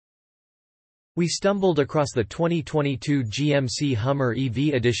We stumbled across the 2022 GMC Hummer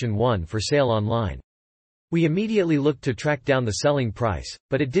EV Edition 1 for sale online. We immediately looked to track down the selling price,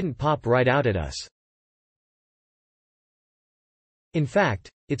 but it didn't pop right out at us. In fact,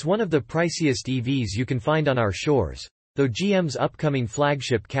 it's one of the priciest EVs you can find on our shores, though GM's upcoming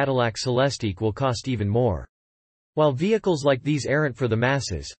flagship Cadillac Celestiq will cost even more. While vehicles like these aren't for the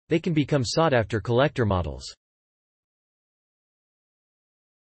masses, they can become sought-after collector models.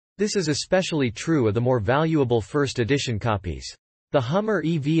 This is especially true of the more valuable first edition copies. The Hummer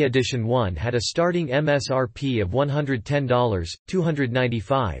EV Edition 1 had a starting MSRP of $110,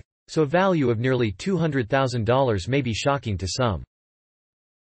 $295, so a value of nearly $200,000 may be shocking to some.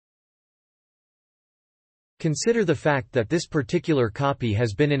 Consider the fact that this particular copy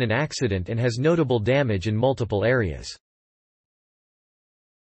has been in an accident and has notable damage in multiple areas.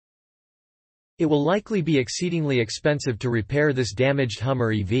 It will likely be exceedingly expensive to repair this damaged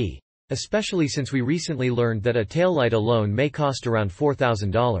Hummer EV, especially since we recently learned that a taillight alone may cost around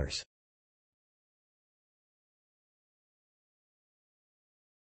 $4,000.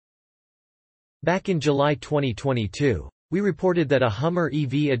 Back in July 2022, we reported that a Hummer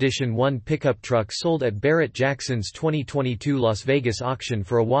EV Edition 1 pickup truck sold at Barrett-Jackson's 2022 Las Vegas auction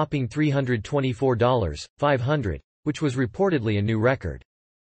for a whopping $324,500, which was reportedly a new record.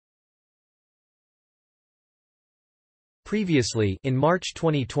 Previously, in March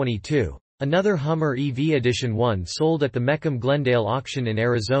 2022, another Hummer EV Edition 1 sold at the Meckham-Glendale auction in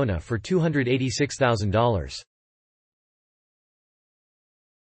Arizona for $286,000.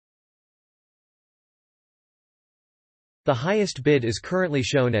 The highest bid is currently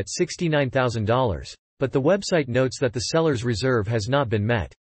shown at $69,000, but the website notes that the seller's reserve has not been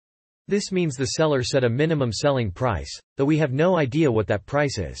met. This means the seller set a minimum selling price, though we have no idea what that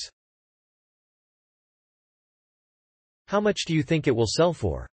price is. How much do you think it will sell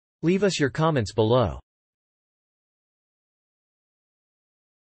for? Leave us your comments below.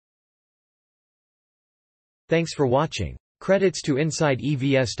 Thanks for watching. Credits to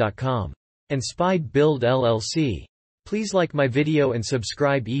InsideEVS.com and Spied Build LLC. Please like my video and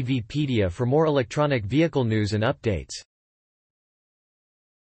subscribe EVPedia for more electronic vehicle news and updates.